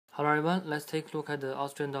Hello everyone, let's take a look at the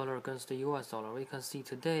Australian dollar against the US dollar. We can see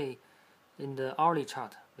today in the hourly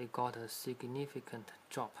chart we got a significant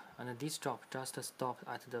drop, and this drop just stopped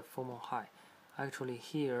at the formal high. Actually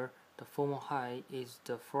here the formal high is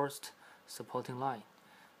the first supporting line.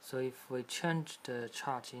 So if we change the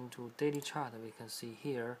chart into daily chart, we can see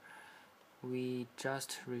here we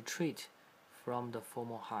just retreat from the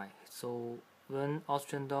formal high. So when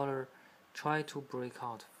Australian dollar try to break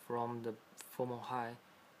out from the formal high,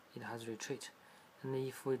 it has retreat. And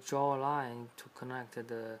if we draw a line to connect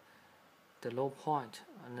the low point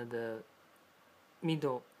and the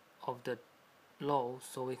middle of the low,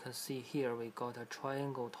 so we can see here we got a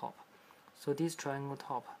triangle top. So this triangle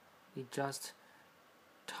top, it just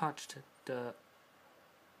touched the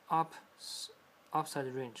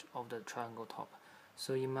upside range of the triangle top.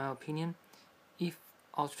 So in my opinion, if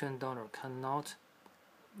Australian dollar cannot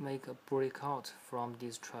make a breakout from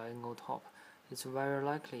this triangle top, it's very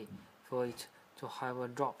likely for it to have a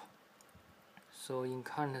drop. So in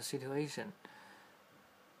current situation,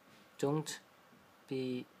 don't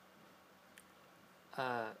be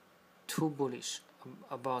too bullish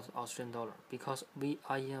about Australian dollar, because we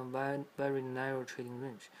are in a very narrow trading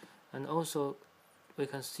range. And also we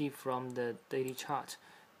can see from the daily chart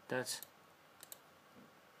that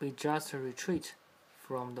we just retreat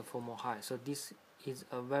from the formal high. So this is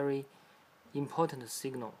a very important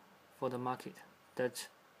signal for the market that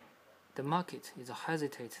the market is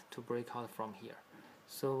hesitate to break out from here.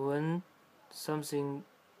 So when something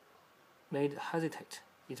made hesitate,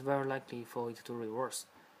 it's very likely for it to reverse.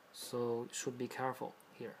 So should be careful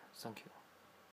here. Thank you.